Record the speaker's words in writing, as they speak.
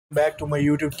Back to my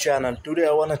YouTube channel. Today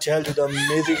I wanna tell you the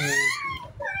amazing.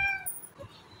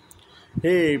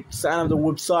 Hey, sign up the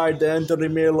website, then enter the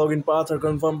email, login password,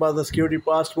 confirm by the security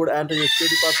password, enter your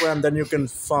security password, and then you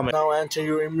confirm it. Now enter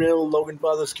your email, login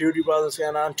password, security password,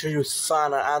 and enter your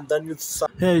sign up, and then you sign.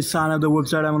 Hey, sign up the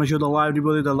website. I'm gonna show the live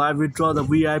deposit, the live withdrawal, the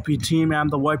VIP team,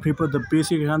 and the white paper, the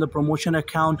basic account, the promotion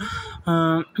account,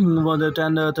 for the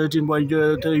 10, 13 point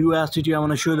USDT. I'm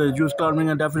gonna show the juice clouding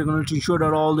and definitely gonna ensure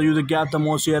that all the user get the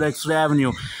most CRX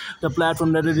revenue. The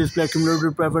platform that is display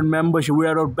cumulative preferred membership. We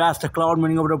are our best cloud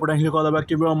mining of the potential call the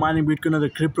bacteria mining Bitcoin as a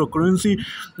cryptocurrency.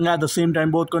 At the same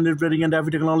time, both content trading and DeFi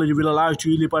technology will allow you to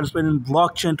easily participate in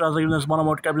blockchain transactions, small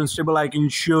amount capital stable like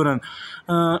insurance.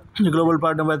 The global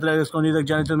partner with companies like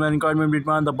Genting Malaysia Sdn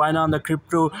Bhd, the Binance, the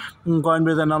crypto,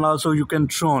 Coinbase, and also you can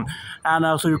Tron, and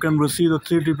also you can receive the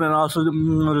 30 and also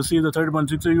receive the 30.6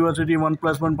 USDT 1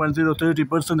 plus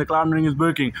 1.030%. The cloud mining is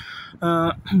working.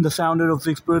 The 7 days of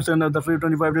 6%, the free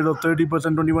 25 days of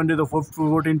 30%, 21 days of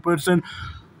 14%.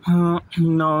 Now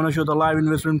I'm gonna show the live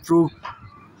investment proof.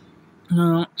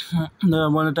 The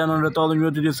 110,000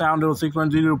 USDT sound of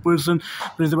 6.0%.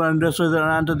 Principal investors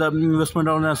are enter the investment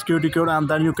on a security code and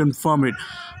then you confirm it.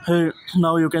 Hey,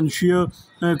 now you can share,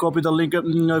 copy the link,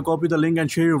 and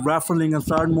share your referral link and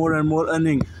start more and more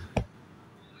earning.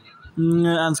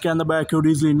 And scan the barcode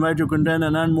easily, invite your content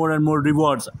and earn more and more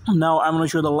rewards. Now I'm going to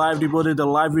show the live deposit, the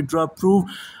live withdraw proof.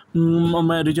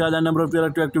 Recharge the number of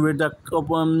years to activate the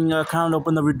account,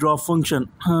 open the withdraw function.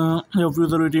 Your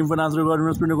future routine finance record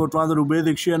investment go transfer to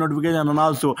basic share notification, and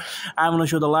also I'm going to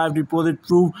show the live deposit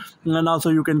proof, and also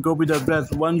you can copy the address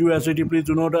 1 USDT. Please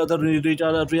do not other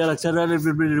recharge real etc. It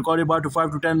will be recorded about to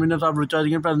 5 to 10 minutes after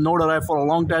recharging. If it has not arrived for a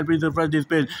long time, please refresh this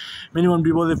page. Minimum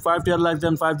deposit 5 tier less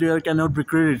than 5 tier cannot be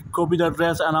credited. Copy the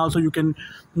address, and also you can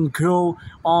go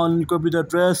on copy the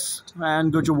address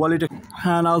and go to wallet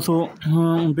and also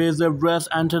paste the address,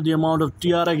 enter the amount of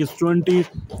TRX is 20,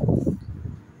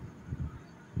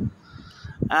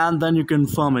 and then you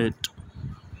confirm it.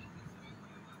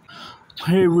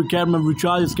 Hey, recap my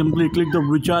recharge is complete. Click the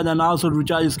recharge, and also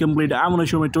recharge is complete. I'm gonna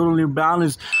show my total new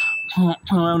balance. I'm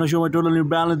gonna show my total new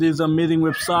balance. This is an amazing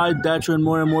website that shows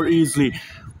more and more easily.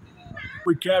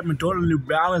 We kept my total new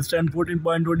balance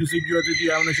 1014.26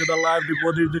 USDT. I'm gonna show the live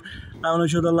deposit. I'm gonna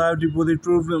show the live deposit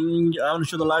proof. I'm gonna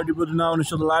show the live deposit now. I'm gonna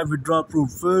show the live withdraw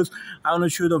proof first. I'm gonna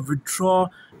show the withdraw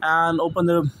and open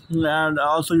the, and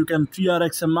also you can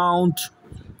TRX amount.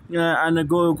 And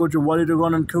go to wallet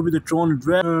account and copy the Tron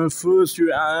address. First, you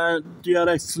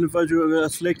TRX, first you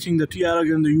selecting the TRX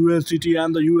and the USDT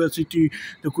and the USDT,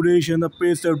 the creation, the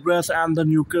paste address, and the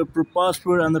new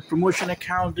password, and the promotion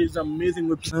account is amazing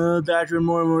with that will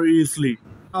more and more easily.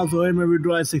 Also, my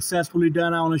withdrawal is successfully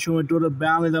done. I want to show my total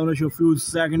balance. I want to show a few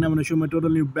seconds. I want to show my total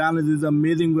new balance. This is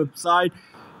amazing website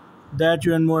that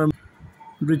you and more.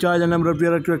 Recharge the number of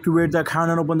years to activate the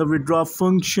account and open the withdraw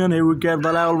function. Here we get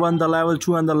the level 1, the level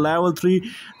 2, and the level 3.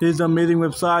 This is the amazing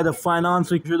website. The finance,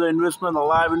 secure the investment, the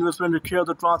live investment, secure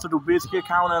the transfer to basic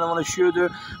account, and I want to show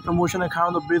the promotion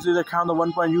account, the basic account, the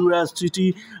 1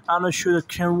 USDT. I'm going to show the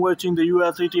converting the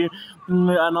USDT,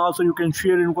 and also you can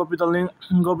share and copy the link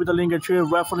and share,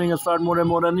 referring and start more and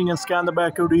more earning and scan the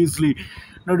barcode easily.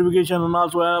 Notification, and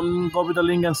also copy the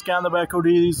link and scan the barcode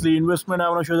easily. Investment, I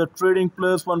want to show the trading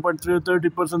plus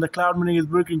 1.30%. The cloud mining is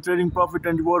working, trading profit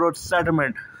 24 hour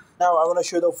settlement. Now I want to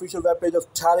show the official webpage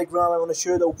of Telegram. I want to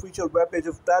show the official webpage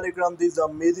of Telegram. This is an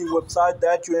amazing website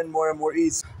that you earn more and more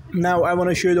easy. Now I want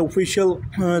to show the official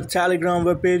Telegram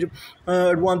webpage.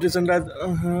 Advanced decentralized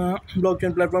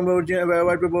blockchain platform white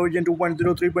paper version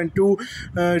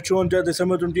 2.03.2 shown to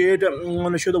December 28. I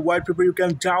want to show the white paper. You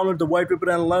can download the white paper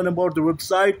and learn about the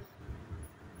website.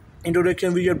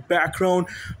 Introduction, with your background,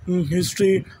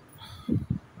 history.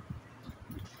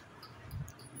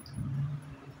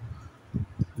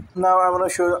 Now I want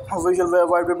to show official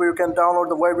white paper. You can download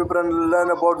the white paper and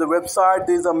learn about the website.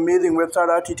 This is amazing website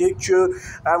architecture.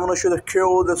 I want to show the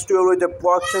code, the storage, the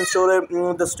blockchain storage,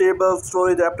 the stable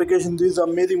storage, the application. This is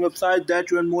amazing website that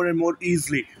you earn more and more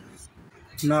easily.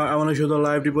 Now I want to show the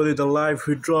live deposit, the live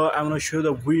withdraw. I want to show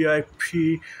the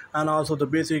VIP and also the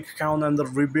basic account and the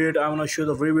rebate. I want to show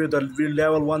the rebate, the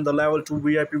level 1, the level 2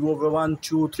 VIP over 1,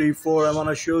 2, 3, 4. I want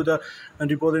to show the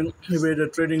deposit rebate, the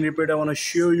trading rebate. I want to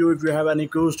show you. If you have any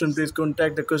question, please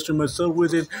contact the customer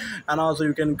services, and also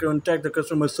you can contact the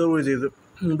customer services.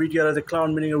 BTR as a cloud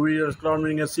mining, cloud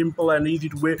mining is simple and easy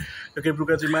to way the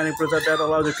cryptocurrency mining process that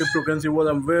allows the cryptocurrency world,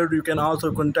 and where you can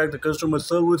also contact the customer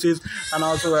services and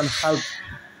also help.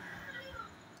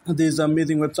 this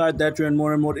amazing website that you earn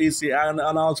more and more easy, and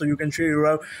also you can share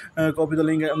your copy the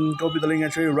link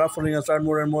and share your referral and start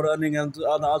more and more earning, and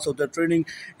also the trading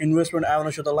investment. I want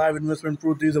to show the live investment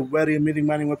proof. This is a very amazing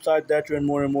mining website that you earn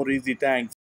more and more easy.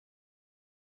 Thanks.